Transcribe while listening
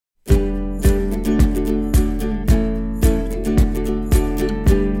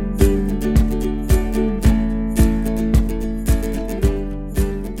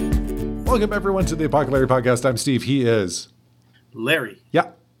Welcome, everyone, to the Apocalypse Podcast. I'm Steve. He is Larry.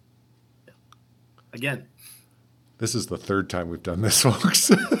 Yeah. Again. This is the third time we've done this, folks.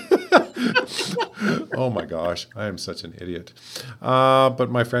 Oh, my gosh. I am such an idiot.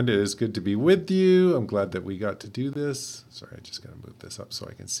 But my friend, it is good to be with you. I'm glad that we got to do this. Sorry, I just got to move this up so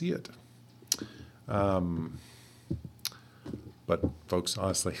I can see it. But, folks,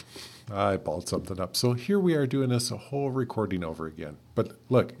 honestly, I balled something up. So here we are doing this a whole recording over again. But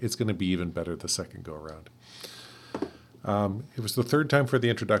look, it's going to be even better the second go around. It was the third time for the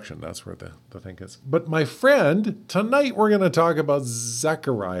introduction. That's where the thing is. But my friend, tonight we're going to talk about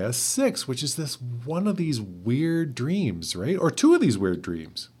Zechariah 6, which is this one of these weird dreams, right? Or two of these weird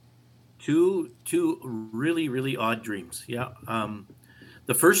dreams. Two really, really odd dreams. Yeah.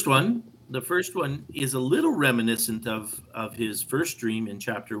 The first one is a little reminiscent of his first dream in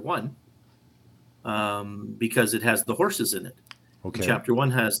chapter 1, because it has the horses in it. Okay. Chapter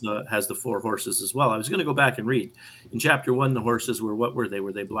 1 has the 4 horses as well. I was going to go back and read. In chapter 1, the horses were, what were they?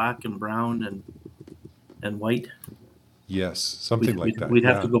 Were they black and brown and white? Yes, something like that. We'd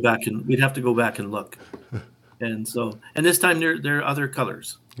have to go back and look. And this time they're other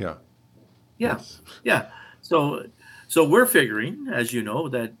colors. Yeah. Yeah. Yes. Yeah. So we're figuring, as you know,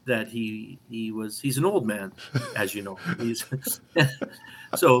 that he's an old man, as you know.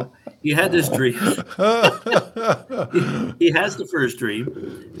 So he had this dream. He has the first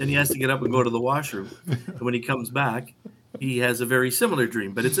dream, then he has to get up and go to the washroom. And when he comes back, he has a very similar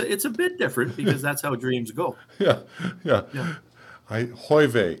dream, but it's a bit different because that's how dreams go. Yeah. Hoi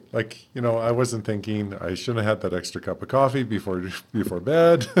vey. Like, I wasn't thinking I shouldn't have had that extra cup of coffee before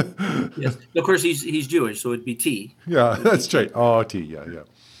bed. Yes. Of course, he's Jewish, so it'd be tea. Yeah, that's right. Oh, tea. Yeah.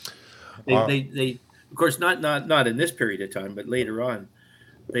 They of course not in this period of time, but later on,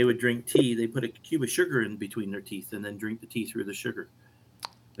 they would drink tea. They put a cube of sugar in between their teeth and then drink the tea through the sugar,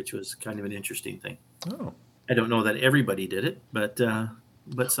 which was kind of an interesting thing. Oh. I don't know that everybody did it, but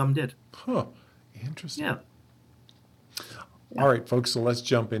some did. Huh. Interesting. Yeah. All right, folks, so let's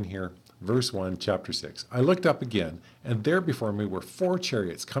jump in here. Verse 1, chapter 6. I looked up again, and there before me were 4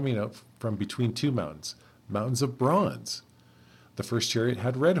 chariots coming out from between 2 mountains of bronze. The first chariot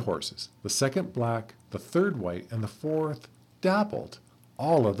had red horses, the second black, the third white, and the fourth dappled,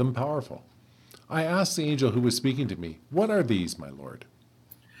 all of them powerful. I asked the angel who was speaking to me, "What are these, my Lord?"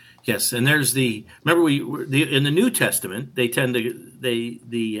 Yes, and there's in the New Testament, they tend to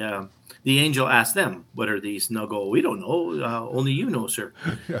the angel asks them, "What are these?" And they'll go, "We don't know. Only you know, sir."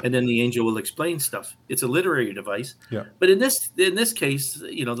 Yeah. And then the angel will explain stuff. It's a literary device. Yeah. But in this case,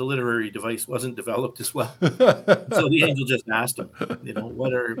 the literary device wasn't developed as well. So the angel just asked him,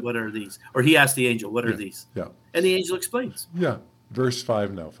 "What are these?" Or he asked the angel, "What are these?" Yeah. And the angel explains. Yeah. Verse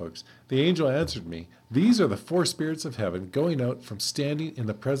 5 now, folks. The angel answered me, "These are the 4 spirits of heaven going out from standing in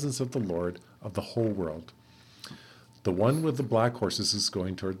the presence of the Lord of the whole world. The one with the black horses is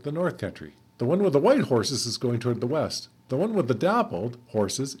going toward the north country. The one with the white horses is going toward the west. The one with the dappled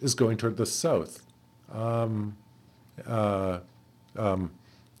horses is going toward the south." The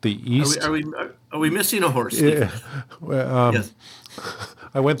east. Are we missing a horse? Yeah. Yes.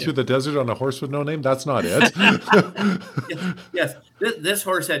 I went through the desert on a horse with no name. That's not it. Yes. This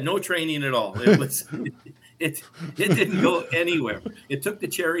horse had no training at all. It didn't go anywhere. It took the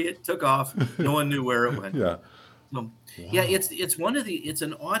chariot, took off. No one knew where it went. Yeah. Wow. Yeah, it's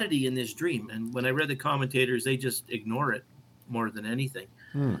an oddity in this dream. And when I read the commentators, they just ignore it more than anything.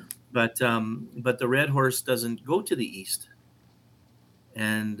 But the red horse doesn't go to the east.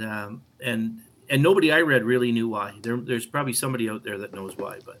 And nobody I read really knew why. There's probably somebody out there that knows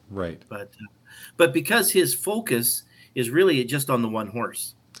why, but right. But because his focus is really just on the one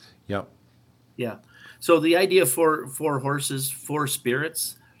horse. Yep. Yeah. So the idea of 4 horses, 4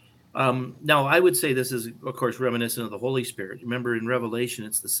 spirits. Now I would say this is, of course, reminiscent of the Holy Spirit. Remember in Revelation,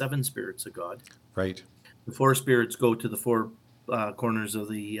 it's the 7 spirits of God. Right. The 4 spirits go to the 4 corners of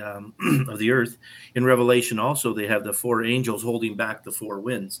the earth. In Revelation, also they have the 4 angels holding back the 4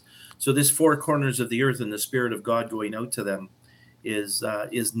 winds. So this 4 corners of the earth and the Spirit of God going out to them is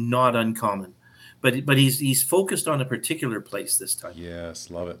not uncommon. But he's focused on a particular place this time. Yes,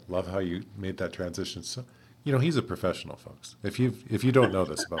 love it. Love how you made that transition. So, he's a professional, folks. If you don't know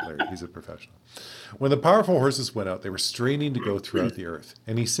this about Larry, he's a professional. When the powerful horses went out, they were straining to go throughout the earth.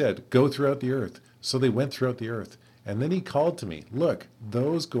 And he said, "Go throughout the earth." So they went throughout the earth. And then he called to me, "Look,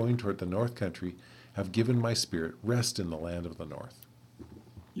 those going toward the north country have given my spirit rest in the land of the north."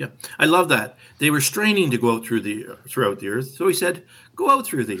 Yeah, I love that. They were straining to go out throughout the earth. So he said, "Go out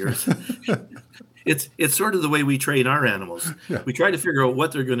through the earth." It's sort of the way we train our animals. Yeah. We try to figure out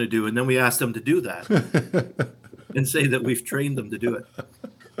what they're going to do, and then we ask them to do that and say that we've trained them to do it.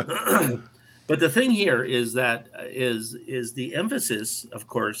 But the thing here is that is the emphasis, of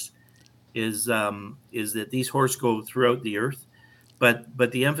course, is that these horses go throughout the earth,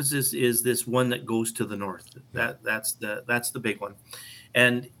 but the emphasis is this one that goes to the north. That's the big one,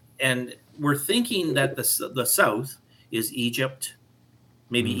 and we're thinking that the south is Egypt,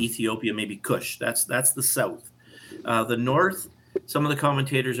 maybe Ethiopia, maybe Cush. That's the south. The north, some of the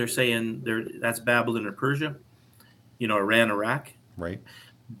commentators are saying that's Babylon or Persia, Iran, Iraq. Right.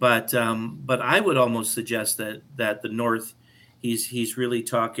 But I would almost suggest that the north, he's really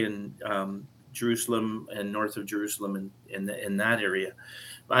talking Jerusalem and north of Jerusalem and in that area.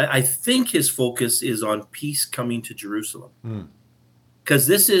 I think his focus is on peace coming to Jerusalem,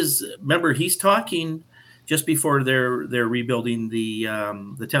 because remember, he's talking just before they're rebuilding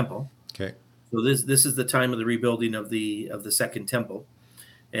the temple. Okay. So this is the time of the rebuilding of the second temple,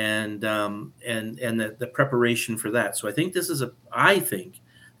 and the preparation for that. So I think this is a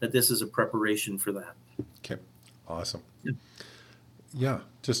preparation for that. Okay. Awesome. Yeah.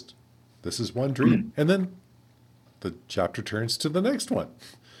 Just this is one dream, and then the chapter turns to the next one.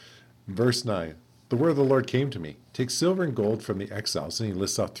 Verse 9. The word of the Lord came to me. Take silver and gold from the exiles, and he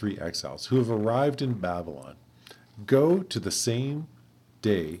lists off 3 exiles who have arrived in Babylon. Go the same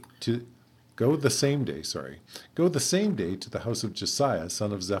day to the house of Josiah,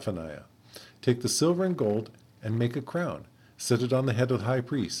 son of Zephaniah. Take the silver and gold and make a crown. Set it on the head of the high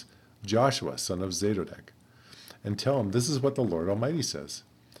priest, Joshua, son of Zadok, and tell him, this is what the Lord Almighty says.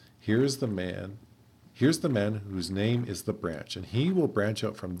 Here's the man whose name is the branch, and he will branch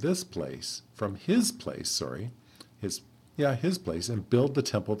out from his place, and build the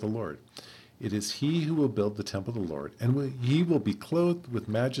temple of the Lord. It is he who will build the temple of the Lord, and he will be clothed with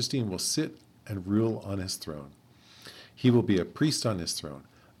majesty and will sit and rule on his throne. He will be a priest on his throne.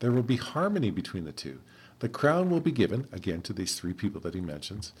 There will be harmony between the two. The crown will be given, again, to these 3 people that he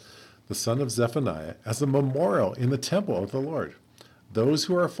mentions, the son of Zephaniah, as a memorial in the temple of the Lord. Those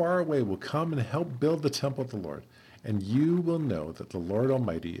who are far away will come and help build the temple of the Lord, and you will know that the Lord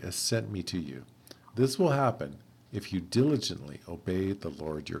Almighty has sent me to you. This will happen if you diligently obey the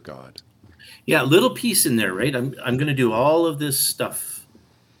Lord your God. Yeah, a little piece in there, right? I'm going to do all of this stuff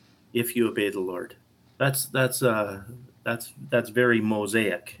if you obey the Lord. That's very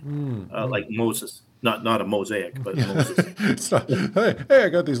Mosaic, like Moses. Not a mosaic, but Moses. It's not. Hey, I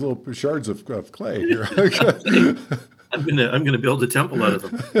got these little shards of clay here. I'm gonna build a temple out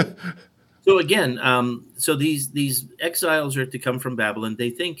of them. So again, so these exiles are to come from Babylon.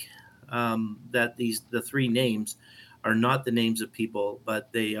 They think that the 3 names are not the names of people,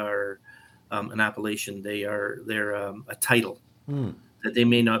 but they are an appellation. They're a title, that they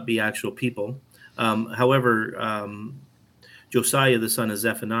may not be actual people. However, Josiah the son of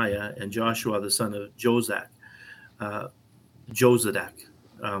Zephaniah and Joshua the son of Jozadak, those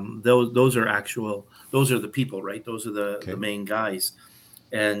are the people, right? Those are the main guys.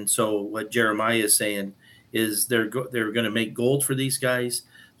 And so what Jeremiah is saying is they're going to make gold for these guys.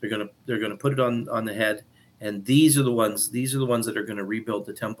 They're going to put it on the head, and these are the ones that are going to rebuild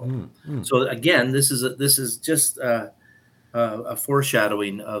the temple. So again, this is just a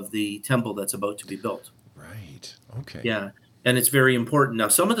foreshadowing of the temple that's about to be built. Right. Okay. Yeah. And it's very important. Now,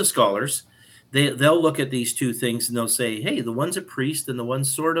 some of the scholars, they'll look at these 2 things and they'll say, hey, the one's a priest and the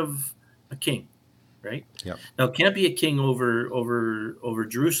one's sort of a king, right? Yeah. Now, it can't be a king over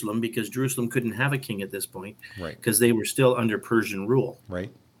Jerusalem, because Jerusalem couldn't have a king at this point, right? Because they were still under Persian rule,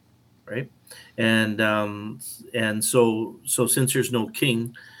 right? And so since there's no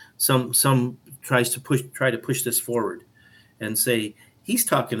king, some try to push this forward and say he's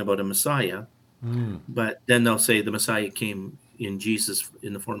talking about a Messiah. But then they'll say the Messiah came in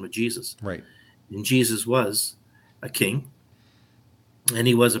the form of Jesus. Right. And Jesus was a king, and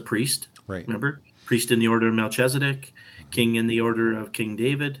he was a priest. Right. Remember? Priest in the order of Melchizedek, king in the order of King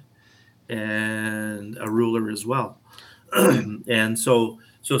David, and a ruler as well. And so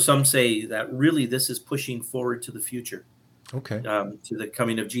some say that really this is pushing forward to the future. Okay. To the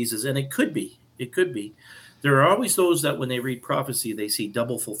coming of Jesus. And it could be. There are always those that when they read prophecy, they see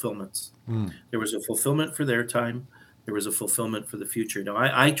double fulfillments. There was a fulfillment for their time. There was a fulfillment for the future. Now,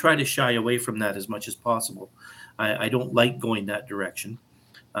 I try to shy away from that as much as possible. I don't like going that direction,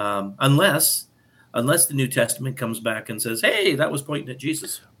 unless the New Testament comes back and says, hey, that was pointing at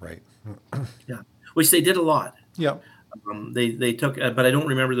Jesus. Right. Yeah, which they did a lot. Yeah. They took, but I don't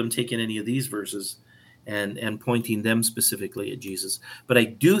remember them taking any of these verses and pointing them specifically at Jesus. But I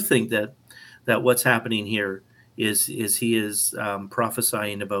do think that what's happening here is he is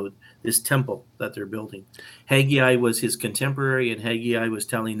prophesying about this temple that they're building. Haggai was his contemporary, and Haggai was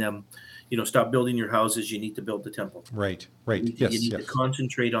telling them, stop building your houses. You need to build the temple. Right. You need to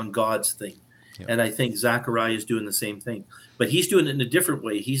concentrate on God's thing. Yeah. And I think Zechariah is doing the same thing. But he's doing it in a different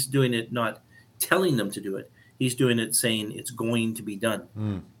way. He's doing it not telling them to do it. He's doing it saying it's going to be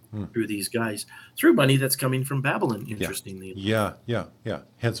done through these guys, through money that's coming from Babylon, interestingly. Yeah.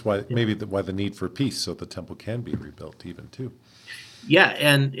 Hence why the need for peace, so the temple can be rebuilt even too. Yeah,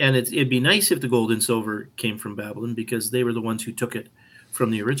 and it'd be nice if the gold and silver came from Babylon, because they were the ones who took it from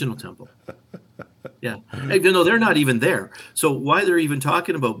the original temple. Yeah, even though they're not even there. So why they're even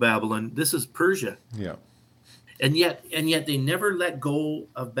talking about Babylon? This is Persia. Yeah. And yet they never let go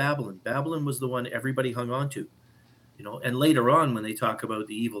of Babylon. Babylon was the one everybody hung on to. And later on, when they talk about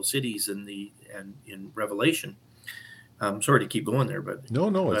the evil cities and in Revelation, I'm sorry to keep going there, but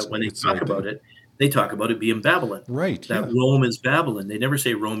when they talk about it, they talk about it being Babylon. Right. That Rome is Babylon. They never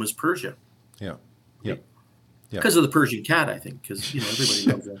say Rome is Persia. Yeah. Because of the Persian cat, I think. Because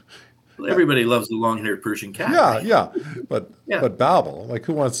everybody loves the long-haired Persian cat. Yeah. But babble, like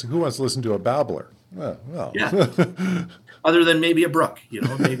who wants to listen to a babbler? Well. Yeah. Other than maybe a brook,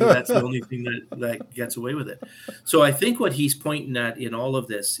 maybe that's the only thing that gets away with it. So I think what he's pointing at in all of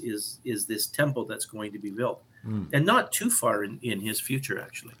this is this temple that's going to be built, and not too far in his future,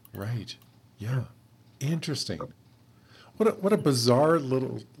 actually. Right. Yeah. Interesting. What a bizarre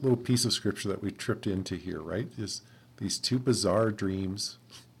little piece of scripture that we tripped into here, right? Is these two bizarre dreams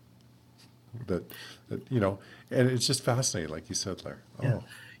that and it's just fascinating, like you said, Larry. Oh.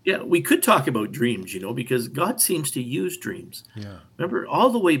 Yeah, we could talk about dreams, because God seems to use dreams. Yeah. Remember,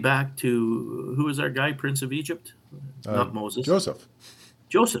 all the way back to, who was our guy, Prince of Egypt? Not Moses. Joseph.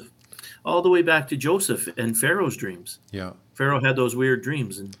 All the way back to Joseph and Pharaoh's dreams. Yeah. Pharaoh had those weird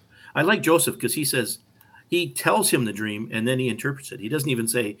dreams. And I like Joseph because he tells him the dream and then he interprets it. He doesn't even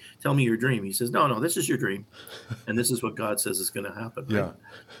say, tell me your dream. He says, no, this is your dream. And this is what God says is going to happen. Right?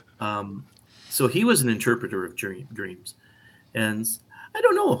 Yeah. So he was an interpreter of dreams. And I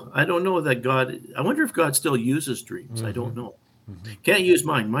don't know that God, I wonder if God still uses dreams. Mm-hmm. I don't know. Mm-hmm. Can't use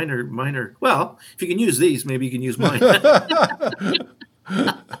mine. Mine are, well, if you can use these, maybe you can use mine.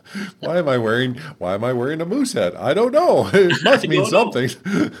 Why am I wearing a moose head? I don't know. It must mean something.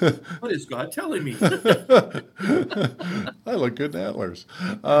 What is God telling me? I look good in antlers.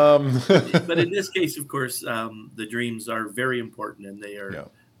 But in this case, of course, the dreams are very important, and they are.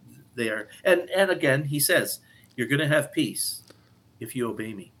 And again, he says, you're going to have peace if you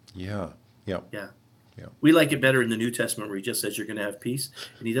obey me. Yeah. We like it better in the New Testament, where he just says you're going to have peace,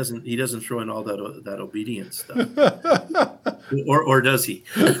 and he doesn't throw in all that obedience stuff. or does he?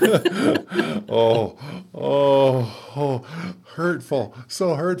 oh, hurtful,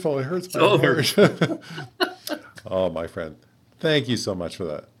 so hurtful. It hurts my heart. Oh, my friend, thank you so much for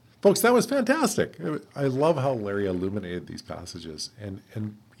that, folks. That was fantastic. I love how Larry illuminated these passages, and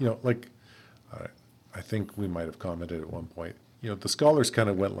I think we might have commented at one point. The scholars kind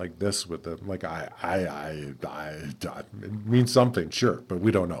of went like this with them, like it means something, sure, but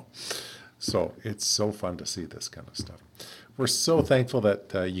we don't know. So it's so fun to see this kind of stuff. We're so thankful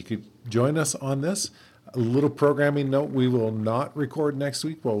that you could join us on this. A little programming note: we will not record next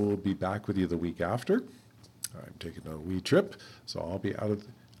week, but we'll be back with you the week after. I'm taking a wee trip, so I'll be out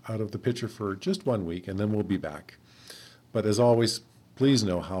of the picture for just 1 week, and then we'll be back. But as always, please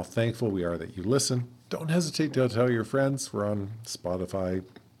know how thankful we are that you listen. Don't hesitate to tell your friends. We're on Spotify,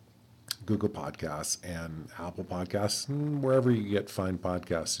 Google Podcasts, and Apple Podcasts, and wherever you get fine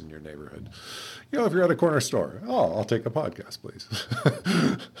podcasts in your neighborhood. If you're at a corner store, I'll take a podcast, please.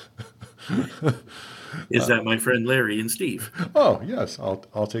 Is that my friend Larry and Steve? Oh, yes.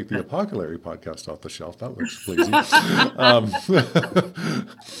 I'll take the Apocalypse podcast off the shelf. That looks pleasing.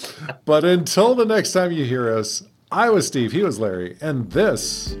 But until the next time you hear us, I was Steve, he was Larry, and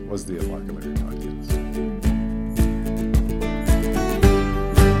this was the Apocalypse Podcast.